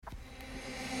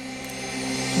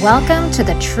Welcome to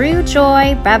the True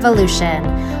Joy Revolution.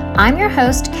 I'm your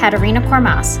host, Katerina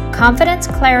Kormas, confidence,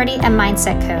 clarity, and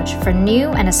mindset coach for new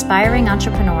and aspiring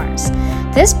entrepreneurs.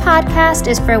 This podcast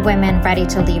is for women ready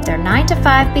to leave their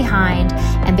 9-to-5 behind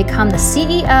and become the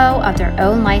CEO of their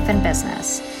own life and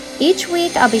business. Each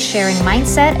week, I'll be sharing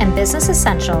mindset and business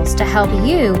essentials to help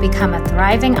you become a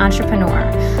thriving entrepreneur.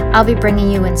 I'll be bringing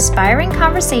you inspiring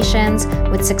conversations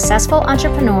with successful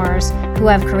entrepreneurs who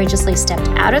have courageously stepped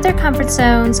out of their comfort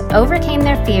zones, overcame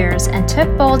their fears, and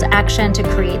took bold action to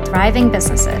create thriving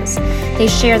businesses. They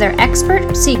share their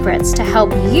expert secrets to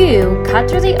help you cut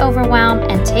through the overwhelm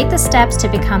and take the steps to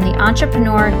become the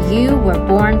entrepreneur you were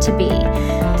born to be.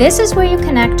 This is where you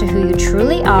connect to who you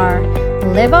truly are,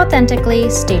 live authentically,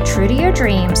 stay true to your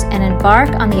dreams, and embark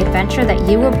on the adventure that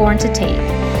you were born to take.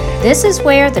 This is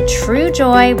where the True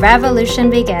Joy Revolution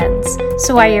begins.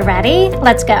 So are you ready?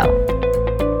 Let's go.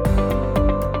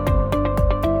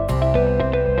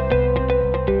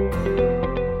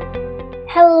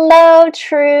 Hello,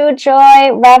 True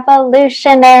Joy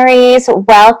Revolutionaries.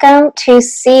 Welcome to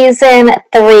Season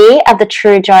 3 of the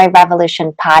True Joy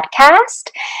Revolution podcast.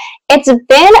 It's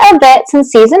been a bit since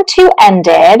Season 2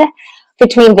 ended.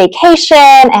 Between vacation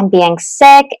and being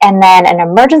sick and then an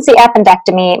emergency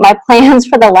appendectomy, my plans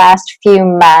for the last few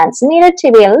months needed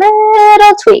to be a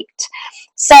little tweaked.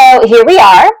 So here we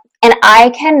are, and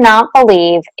I cannot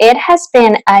believe it has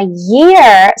been a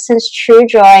year since True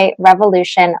Joy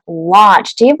Revolution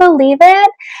launched. Do you believe it?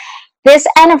 This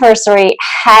anniversary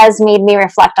has made me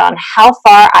reflect on how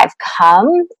far I've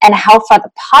come and how far the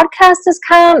podcast has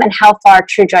come and how far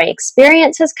True Joy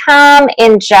Experience has come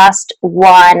in just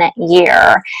 1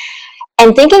 year.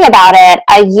 And thinking about it,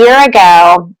 a year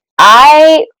ago,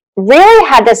 I really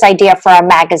had this idea for a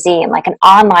magazine, like an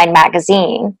online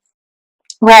magazine,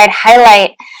 where I'd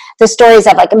highlight the stories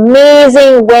of like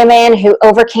amazing women who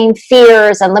overcame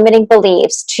fears and limiting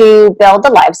beliefs to build the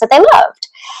lives that they loved.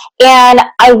 And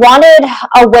I wanted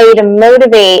a way to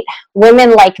motivate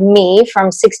women like me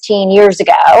from 16 years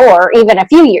ago, or even a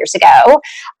few years ago,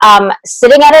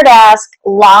 sitting at her desk,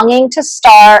 longing to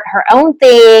start her own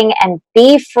thing and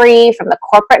be free from the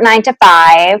corporate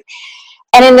 9-to-5.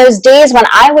 And in those days when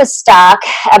I was stuck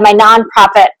at my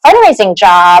nonprofit fundraising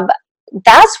job,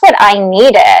 that's what I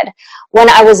needed when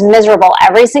I was miserable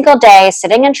every single day,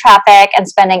 sitting in traffic and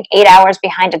spending 8 hours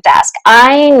behind a desk.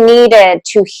 I needed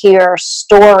to hear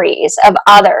stories of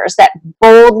others that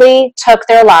boldly took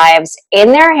their lives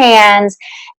in their hands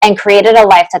and created a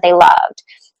life that they loved.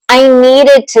 I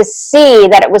needed to see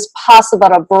that it was possible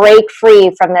to break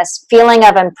free from this feeling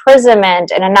of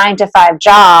imprisonment in a 9-to-5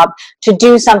 job to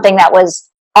do something that was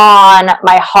on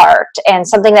my heart and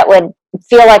something that would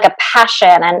feel like a passion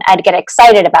and I'd get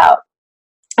excited about.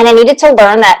 And I needed to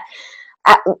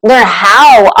learn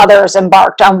how others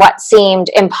embarked on what seemed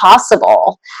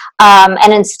impossible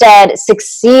and instead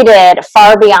succeeded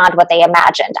far beyond what they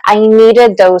imagined. I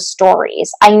needed those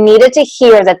stories. I needed to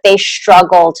hear that they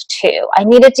struggled too. I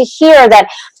needed to hear that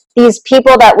these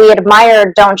people that we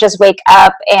admired don't just wake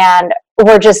up and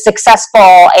were just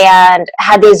successful and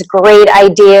had these great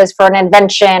ideas for an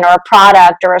invention or a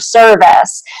product or a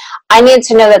service. I needed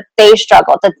to know that they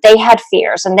struggled, that they had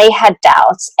fears and they had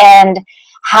doubts, and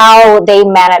how they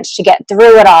managed to get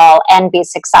through it all and be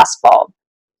successful.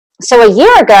 So a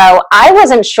year ago, I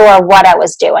wasn't sure what I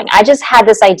was doing. I just had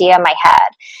this idea in my head.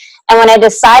 And when I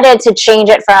decided to change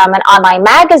it from an online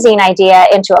magazine idea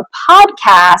into a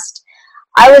podcast,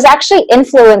 I was actually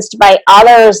influenced by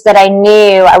others that I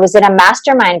knew. I was in a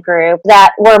mastermind group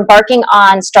that were embarking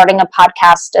on starting a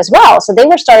podcast as well. So they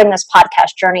were starting this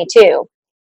podcast journey too.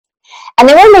 And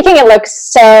they were making it look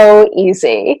so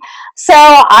easy. So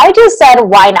I just said,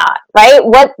 why not, right?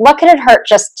 What could it hurt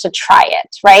just to try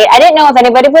it, right? I didn't know if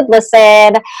anybody would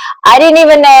listen. I didn't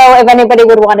even know if anybody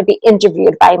would want to be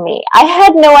interviewed by me. I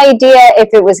had no idea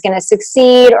if it was going to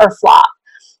succeed or flop.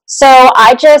 So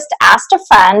I just asked a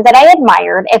friend that I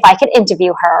admired if I could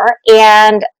interview her,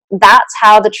 and that's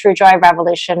how the True Joy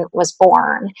Revolution was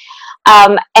born.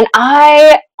 And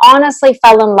I honestly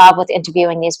fell in love with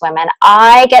interviewing these women.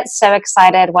 I get so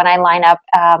excited when I line up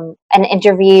an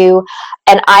interview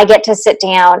and I get to sit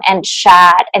down and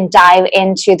chat and dive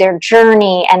into their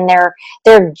journey and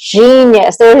their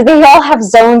genius. They all have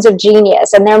zones of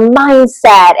genius and their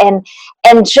mindset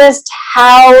and just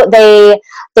how they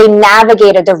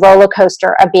navigated the roller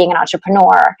coaster of being an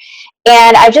entrepreneur.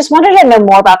 And I just wanted to know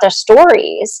more about their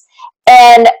stories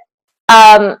and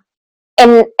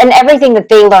everything that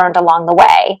they learned along the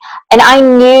way. And I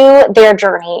knew their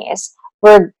journeys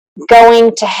were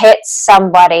going to hit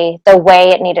somebody the way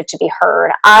it needed to be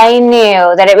heard. I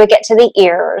knew that it would get to the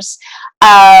ears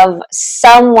of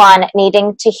someone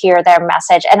needing to hear their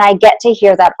message. And I get to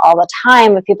hear that all the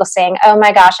time with people saying, oh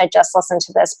my gosh, I just listened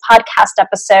to this podcast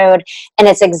episode and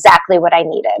it's exactly what I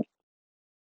needed.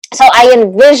 So I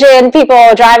envision people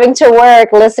driving to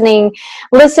work, listening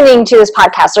to this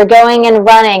podcast, or going and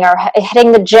running, or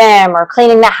hitting the gym, or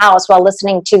cleaning the house while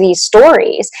listening to these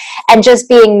stories, and just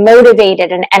being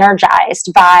motivated and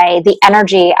energized by the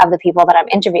energy of the people that I'm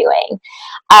interviewing.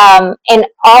 And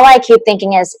all I keep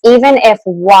thinking is, even if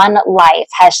one life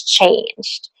has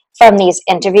changed from these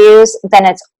interviews, then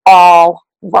it's all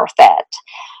worth it.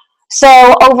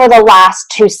 So over the last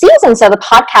 2 seasons, so the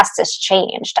podcast has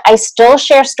changed. I still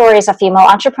share stories of female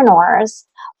entrepreneurs,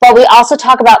 but we also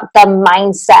talk about the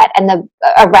mindset and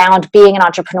around being an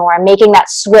entrepreneur, and making that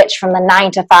switch from the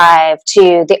 9 to 5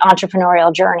 to the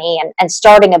entrepreneurial journey, and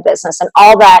starting a business, and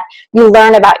all that you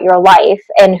learn about your life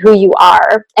and who you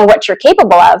are and what you're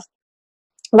capable of.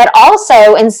 But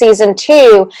also in season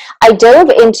 2, I dove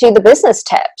into the business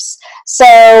tips.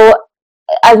 So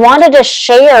I wanted to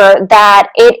share that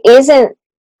it isn't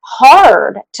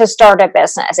hard to start a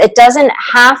business. It doesn't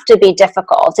have to be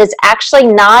difficult. It's actually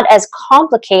not as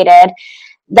complicated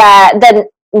than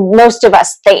most of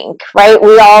us think, right?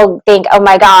 We all think, oh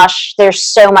my gosh, there's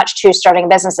so much to starting a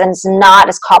business, and it's not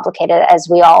as complicated as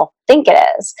we all think it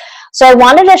is. So I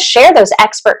wanted to share those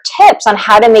expert tips on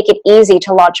how to make it easy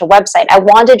to launch a website. I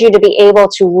wanted you to be able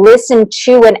to listen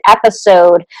to an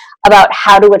episode about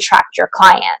how to attract your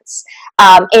clients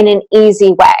in an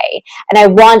easy way. And I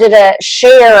wanted to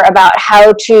share about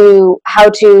how to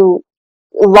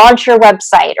launch your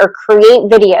website, or create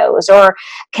videos, or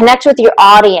connect with your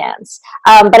audience.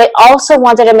 But I also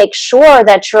wanted to make sure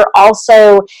that you're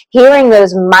also hearing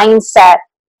those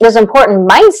important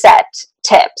mindset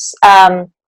tips.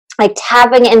 Like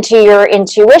tapping into your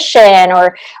intuition,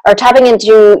 or tapping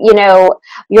into,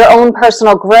 your own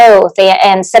personal growth,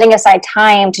 and setting aside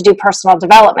time to do personal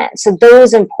development. So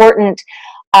those important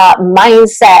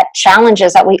mindset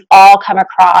challenges that we all come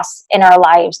across in our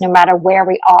lives, no matter where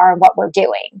we are and what we're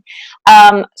doing.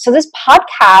 So this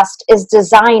podcast is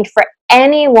designed for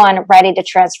anyone ready to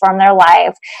transform their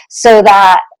life, so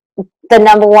that the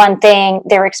number one thing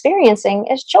they're experiencing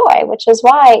is joy, which is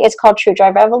why it's called True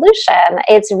Joy Revolution.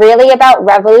 It's really about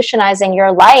revolutionizing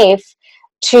your life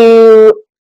to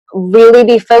really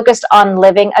be focused on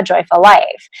living a joyful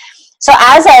life. So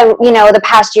as the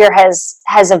past year has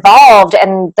evolved,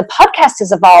 and the podcast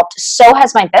has evolved, so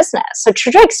has my business. So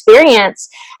True Joy Experience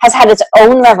has had its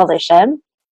own revolution.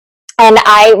 And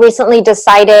I recently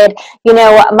decided,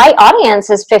 my audience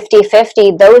is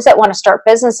 50-50, those that want to start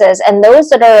businesses and those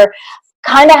that are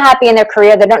kind of happy in their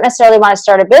career. They don't necessarily want to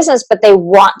start a business, but they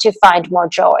want to find more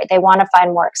joy. They want to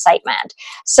find more excitement.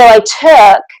 So I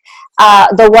took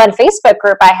the one Facebook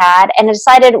group I had and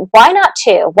decided, why not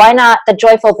 2? Why not the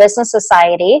Joyful Business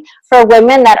Society for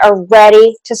women that are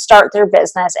ready to start their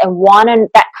business and want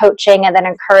that coaching and that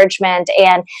encouragement,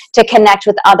 and to connect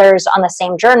with others on the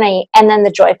same journey. And then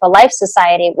the Joyful Life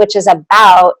Society, which is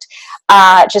about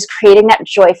just creating that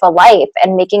joyful life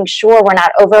and making sure we're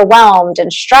not overwhelmed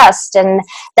and stressed, and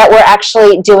that we're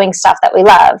actually doing stuff that we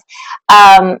love.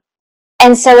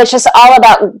 And so it's just all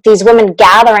about these women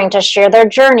gathering to share their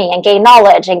journey and gain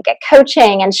knowledge and get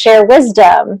coaching and share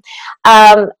wisdom.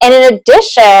 And in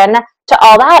addition to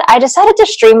all that, I decided to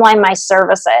streamline my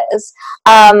services.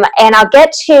 And I'll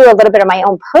get to a little bit of my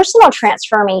own personal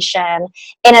transformation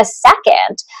in a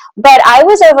second. But I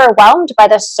was overwhelmed by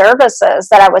the services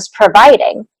that I was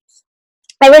providing.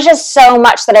 There was just so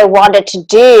much that I wanted to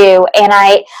do, and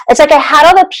it's like I had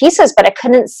all the pieces, but I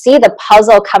couldn't see the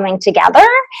puzzle coming together.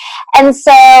 And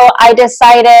so I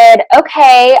decided,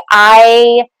 okay,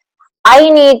 I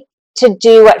need to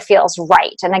do what feels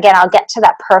right. And again, I'll get to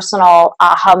that personal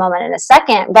aha moment in a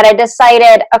second, but I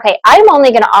decided, okay, I'm only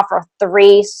going to offer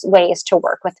 3 ways to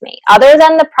work with me. Other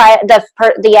than the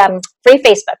free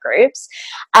Facebook groups,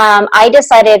 I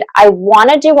decided I want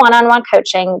to do one-on-one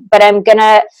coaching, but I'm going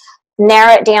to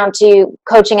narrow it down to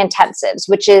coaching intensives,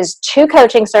 which is 2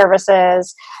 coaching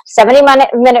services,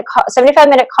 75-minute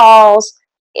calls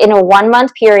in a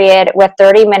 1-month period with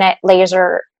 30-minute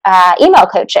laser email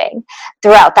coaching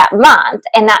throughout that month.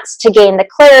 And that's to gain the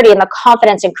clarity and the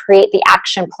confidence and create the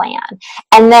action plan.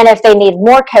 And then if they need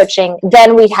more coaching,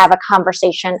 then we'd have a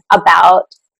conversation about,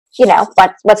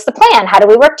 what's the plan? How do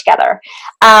we work together?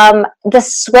 The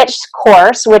Switch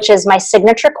course, which is my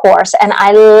signature course, and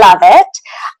I love it.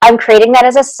 I'm creating that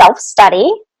as a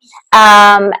self-study.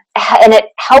 and it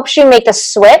helps you make the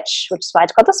switch, which is why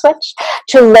it's called the switch,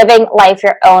 to living life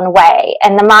your own way.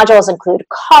 And the modules include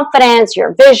confidence,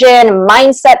 your vision,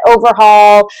 mindset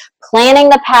overhaul, planning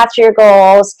the path to your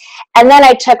goals. And then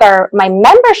I took my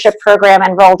membership program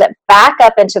and rolled it back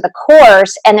up into the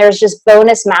course. And there's just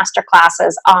bonus master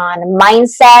classes on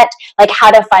mindset, like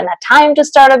how to find the time to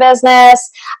start a business.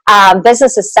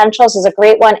 Business Essentials is a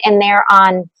great one in there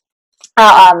on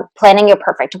planning your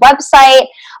perfect website.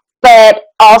 But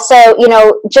also,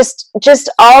 just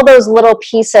all those little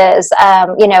pieces,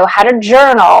 how to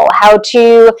journal, how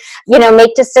to,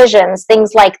 make decisions,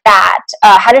 things like that,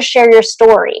 how to share your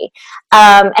story.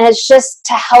 And it's just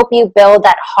to help you build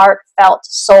that heartfelt,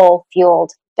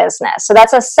 soul-fueled business. So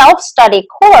that's a self-study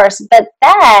course, but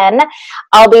then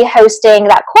I'll be hosting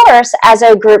that course as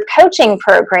a group coaching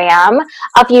program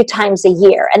a few times a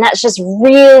year. And that's just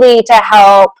really to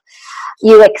help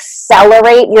you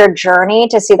accelerate your journey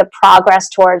to see the progress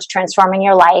towards transforming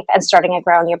your life and starting and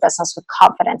growing your business with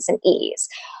confidence and ease.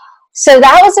 So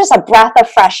that was just a breath of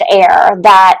fresh air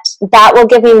that will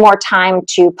give me more time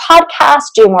to podcast,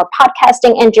 do more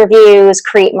podcasting interviews,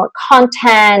 create more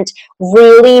content,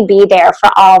 really be there for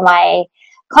all my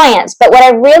clients. But what I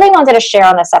really wanted to share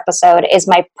on this episode is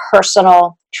my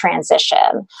personal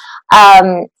transition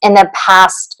in the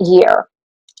past year.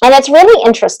 And it's really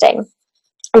interesting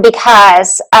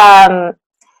because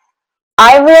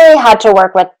I really had to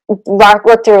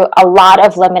work through a lot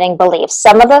of limiting beliefs,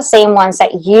 some of the same ones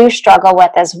that you struggle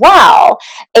with as well,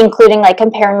 including like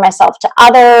comparing myself to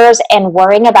others and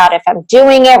worrying about if I'm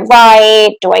doing it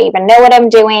right. Do I even know what I'm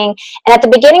doing? And at the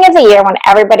beginning of the year, when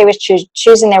everybody was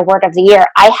choosing their word of the year,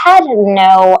 I had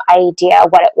no idea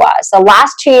what it was. The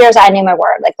last 2 years, I knew my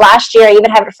word. Like last year, I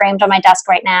even have it framed on my desk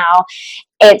right now.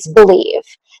 It's believe.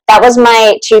 That was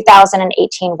my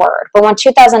 2018 word. But when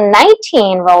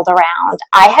 2019 rolled around,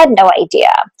 I had no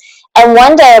idea. And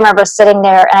one day I remember sitting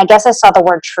there and I guess I saw the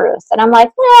word truth. And I'm like,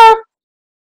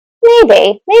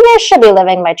 maybe I should be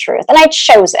living my truth. And I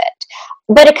chose it.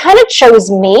 But it kind of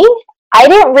chose me. I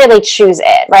didn't really choose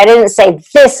it, right? I didn't say,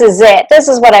 this is it. This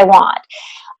is what I want.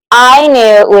 I knew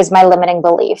it was my limiting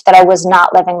belief that I was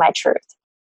not living my truth.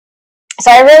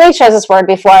 So I really chose this word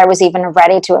before I was even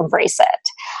ready to embrace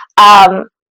it.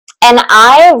 And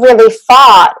I really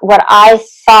fought what I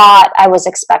thought I was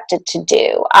expected to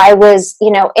do. I was,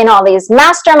 in all these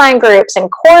mastermind groups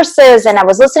and courses, and I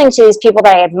was listening to these people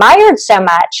that I admired so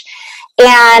much.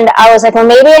 And I was like, well,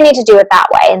 maybe I need to do it that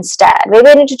way instead. Maybe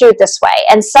I need to do it this way.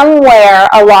 And somewhere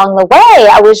along the way,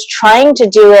 I was trying to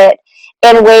do it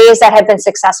in ways that had been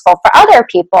successful for other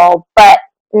people, but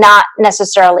not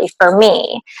necessarily for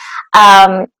me.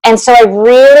 And so I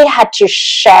really had to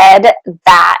shed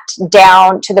that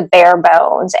down to the bare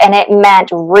bones. And it meant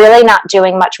really not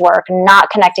doing much work, not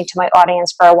connecting to my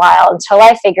audience for a while until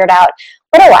I figured out,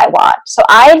 what do I want? So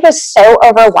I was so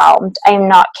overwhelmed. I'm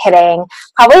not kidding.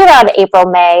 Probably around April,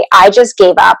 May, I just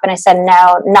gave up and I said,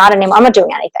 no, not anymore. I'm not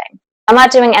doing anything. I'm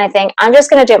not doing anything. I'm just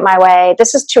going to do it my way.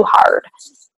 This is too hard.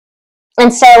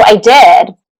 And so I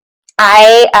did.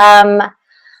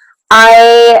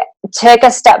 I took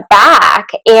a step back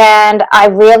and I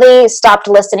really stopped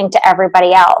listening to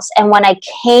everybody else. And when I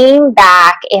came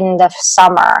back in the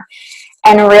summer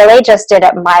and really just did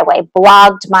it my way,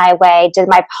 blogged my way, did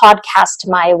my podcast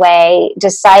my way,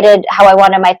 decided how I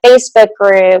wanted my Facebook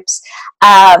groups,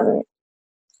 all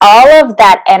of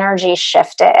that energy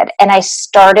shifted and I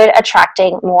started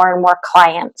attracting more and more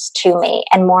clients to me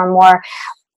and more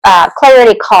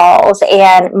clarity calls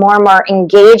and more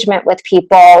engagement with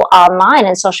people online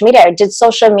and social media. I did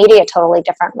social media a totally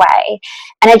different way.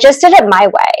 And I just did it my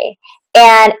way.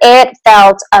 And it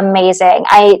felt amazing.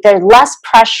 There's less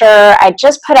pressure. I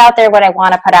just put out there what I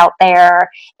want to put out there.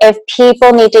 If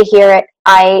people need to hear it,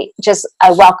 I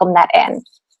welcome that in.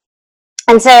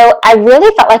 And so I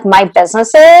really felt like my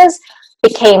businesses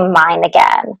became mine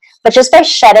again. But just by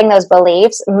shedding those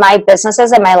beliefs, my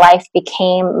businesses and my life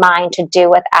became mine to do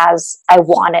with as I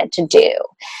wanted to do.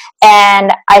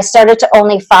 And I started to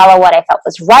only follow what I felt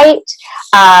was right.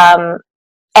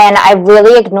 And I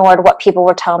really ignored what people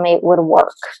were telling me would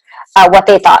work, what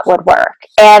they thought would work.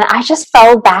 And I just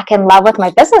fell back in love with my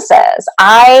businesses.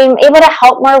 I'm able to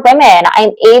help more women.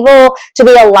 I'm able to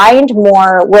be aligned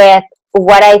more with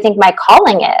what I think my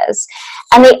calling is.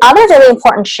 And the other really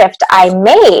important shift I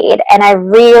made, and I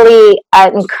really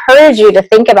encourage you to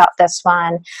think about this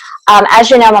one. As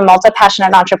you know, I'm a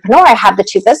multi-passionate entrepreneur. I have the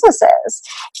two businesses.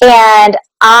 And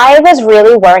I was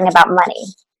really worrying about money.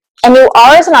 And you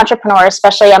are as an entrepreneur,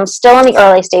 especially, I'm still in the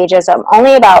early stages. I'm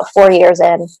only about 4 years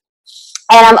in.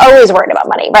 And I'm always worried about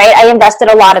money, right? I invested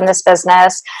a lot in this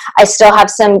business. I still have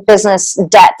some business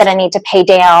debt that I need to pay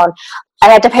down. I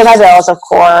had to pay my bills, of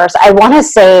course. I want to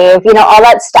save, all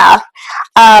that stuff.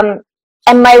 And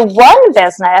my one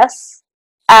business,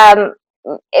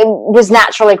 it was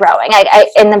naturally growing.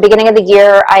 In the beginning of the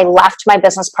year, I left my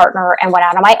business partner and went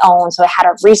out on my own. So I had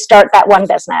to restart that one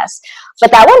business.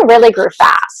 But that one really grew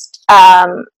fast.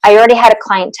 I already had a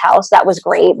clientele, so that was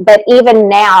great. But even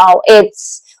now,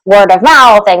 it's word of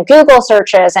mouth and Google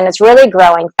searches, and it's really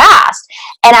growing fast.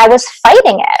 And I was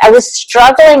fighting it. I was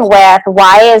struggling with,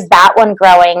 why is that one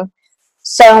growing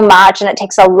so much? And it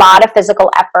takes a lot of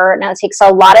physical effort, and it takes a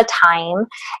lot of time.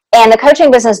 And the coaching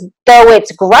business, though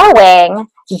it's growing,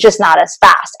 just not as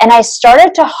fast. And I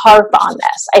started to harp on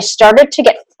this. I started to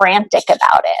get frantic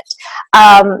about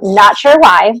it. Not sure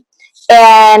why.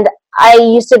 And I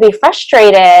used to be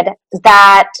frustrated and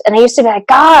I used to be like,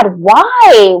 God,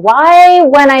 why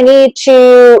when I need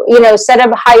to, set a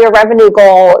higher revenue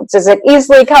goal, does it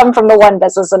easily come from the one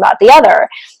business and not the other?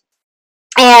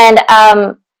 And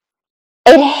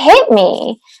it hit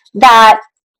me that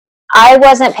I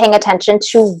wasn't paying attention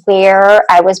to where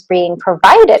I was being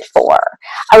provided for.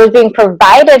 I was being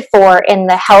provided for in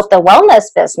the health and wellness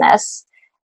business.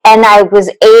 And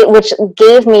which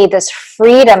gave me this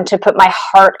freedom to put my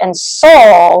heart and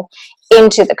soul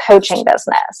into the coaching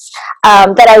business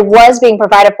that I was being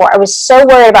provided for. I was so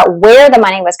worried about where the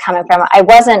money was coming from. I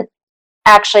wasn't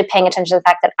actually paying attention to the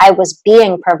fact that I was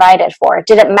being provided for. It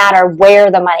didn't matter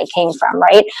where the money came from,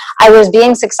 right? I was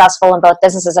being successful in both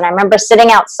businesses. And I remember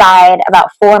sitting outside about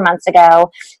 4 months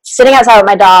ago, sitting outside with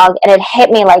my dog, and it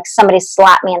hit me like somebody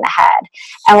slapped me in the head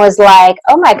and was like,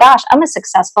 oh my gosh, I'm a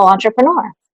successful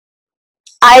entrepreneur.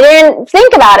 I didn't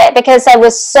think about it because I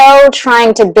was so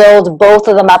trying to build both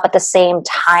of them up at the same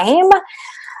time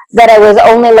that I was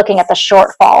only looking at the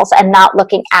shortfalls and not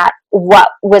looking at what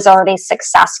was already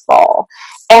successful.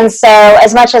 And so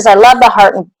as much as I love the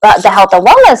health and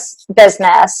wellness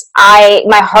business,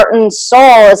 my heart and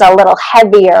soul is a little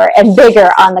heavier and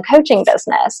bigger on the coaching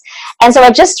business. And so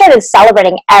I just started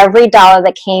celebrating every dollar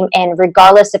that came in,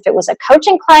 regardless if it was a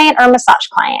coaching client or a massage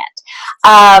client.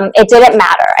 It didn't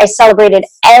matter. I celebrated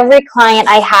every client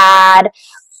I had,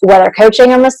 whether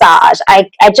coaching or massage. I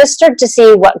just started to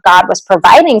see what God was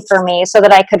providing for me so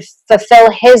that I could fulfill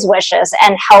his wishes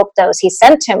and help those he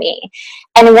sent to me.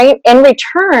 And in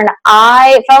return,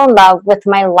 I fell in love with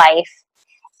my life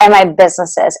and my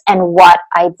businesses and what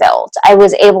I built. I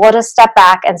was able to step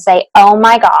back and say, oh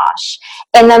my gosh,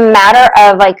 in the matter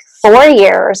of like 4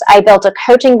 years, I built a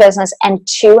coaching business and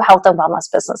 2 health and wellness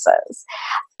businesses.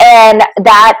 And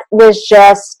that was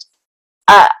just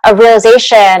a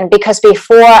realization, because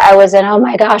before I was in, oh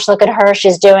my gosh, look at her,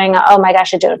 she's doing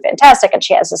fantastic, and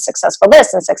she has a successful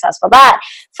this and successful that,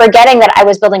 forgetting that I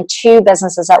was building 2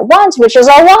 businesses at once, which is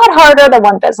a lot harder than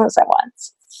one business at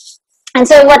once. And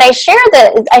so I share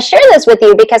this with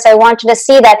you because I want you to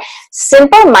see that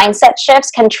simple mindset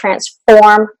shifts can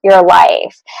transform your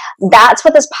life. That's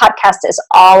what this podcast is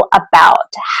all about.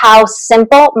 How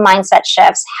simple mindset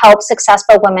shifts help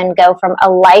successful women go from a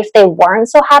life they weren't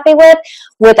so happy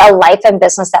with a life and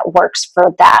business that works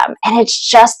for them. And it's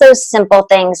just those simple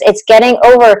things. It's getting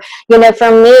over,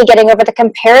 for me, getting over the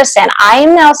comparison.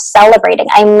 I'm now celebrating.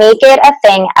 I make it a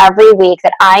thing every week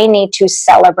that I need to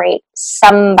celebrate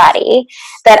somebody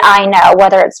that I know,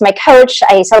 whether it's my coach.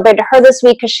 I celebrated her this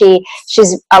week because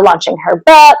she's launching her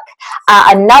book.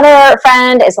 Another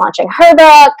friend is launching her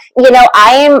book.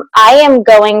 I am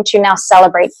going to now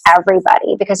celebrate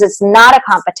everybody because it's not a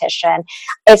competition.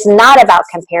 It's not about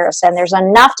comparison. There's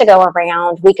enough to go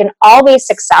around. We can all be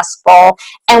successful,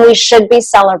 and we should be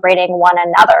celebrating one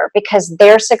another because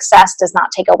their success does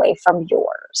not take away from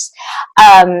yours.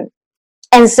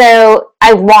 And so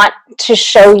I want to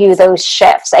show you those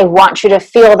shifts. I want you to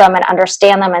feel them and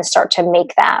understand them and start to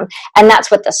make them. And that's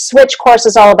what the Switch course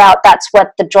is all about. That's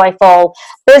what the Joyful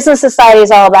Business Society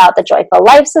is all about. The Joyful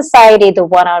Life Society, the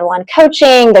one-on-one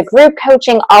coaching, the group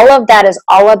coaching, all of that is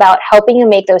all about helping you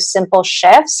make those simple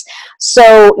shifts.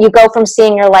 So you go from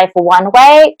seeing your life one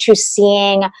way to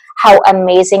seeing how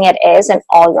amazing it is and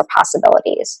all your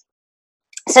possibilities.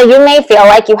 So you may feel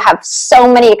like you have so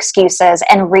many excuses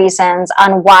and reasons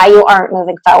on why you aren't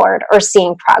moving forward or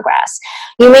seeing progress.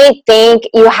 You may think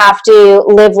you have to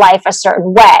live life a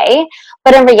certain way,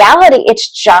 but in reality,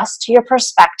 it's just your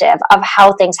perspective of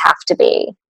how things have to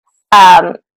be.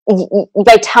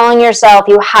 by telling yourself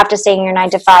you have to stay in your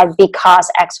 9 to 5 because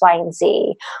X, Y, and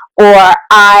Z, or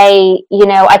I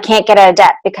can't get out of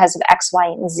debt because of X, Y,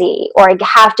 and Z, or I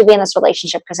have to be in this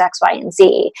relationship because X, Y, and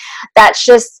Z. That's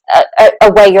just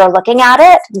a way you're looking at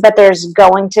it, but there's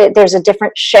a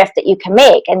different shift that you can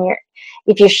make. And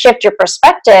if you shift your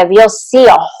perspective, you'll see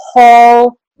a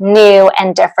whole new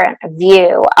and different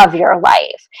view of your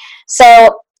life.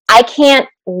 So I can't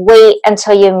wait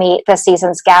until you meet this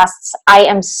season's guests. I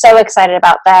am so excited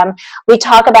about them. We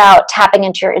talk about tapping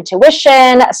into your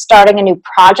intuition, starting a new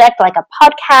project like a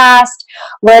podcast,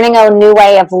 learning a new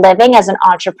way of living as an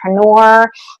entrepreneur,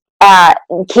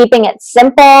 keeping it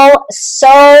simple.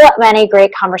 So many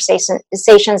great conversations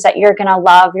that you're going to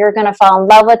love. You're going to fall in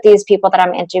love with these people that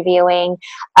I'm interviewing.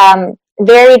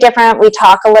 Very different. We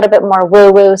talk a little bit more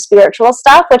woo-woo spiritual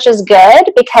stuff, which is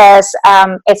good because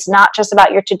it's not just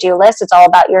about your to-do list. It's all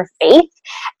about your faith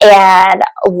and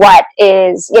what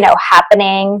is,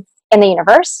 happening in the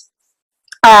universe.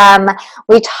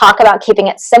 We talk about keeping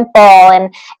it simple,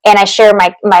 and I share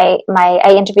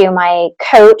I interview my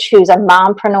coach who's a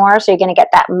mompreneur. So you're going to get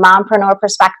that mompreneur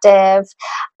perspective.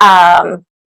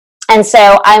 And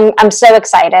so I'm so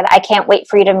excited. I can't wait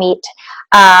for you to meet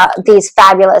these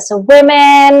fabulous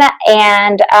women.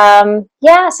 And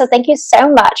so thank you so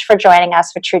much for joining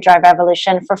us for True Joy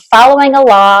Revolution, for following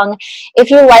along. If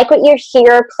you like what you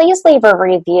hear, please leave a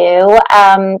review.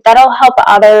 That'll help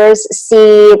others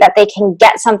see that they can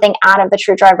get something out of the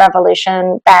True Joy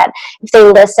Revolution, that if they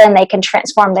listen, they can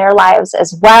transform their lives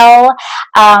as well.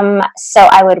 So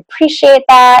I would appreciate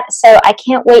that. So I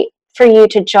can't wait for you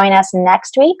to join us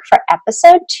next week for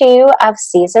episode 2 of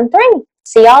season 3.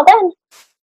 See y'all then.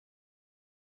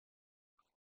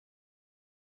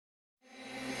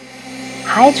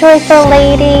 Hi, Joyful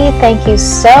Lady. Thank you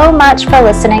so much for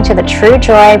listening to the True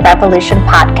Joy Revolution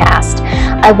podcast.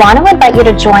 I want to invite you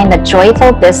to join the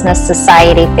Joyful Business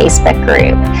Society Facebook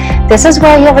group. This is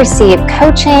where you'll receive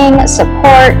coaching,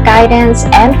 support, guidance,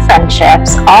 and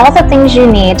friendships, all the things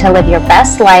you need to live your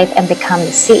best life and become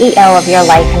the CEO of your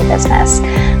life and business.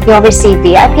 You'll receive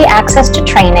VIP access to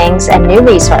trainings and new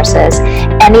resources,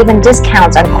 and even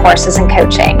discounts on courses and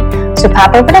coaching. So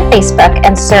pop over to Facebook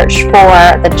and search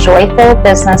for the Joyful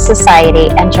Business Society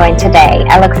and join today.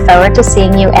 I look forward to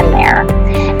seeing you in there.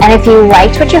 And if you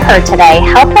liked what you heard today,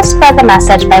 help us spread the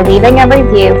message by leaving a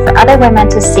review for other women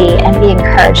to see and be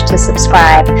encouraged to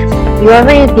subscribe. Your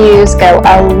reviews go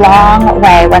a long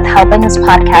way with helping this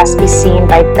podcast be seen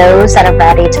by those that are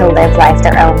ready to live life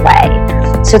their own way.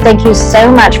 So thank you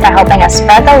so much for helping us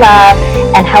spread the love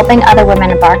and helping other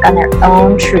women embark on their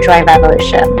own True Joy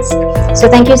revolutions. So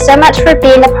thank you so much for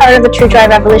being a part of the True Joy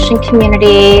Revolution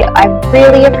community. I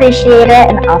really appreciate it,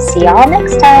 and I'll see y'all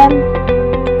next time.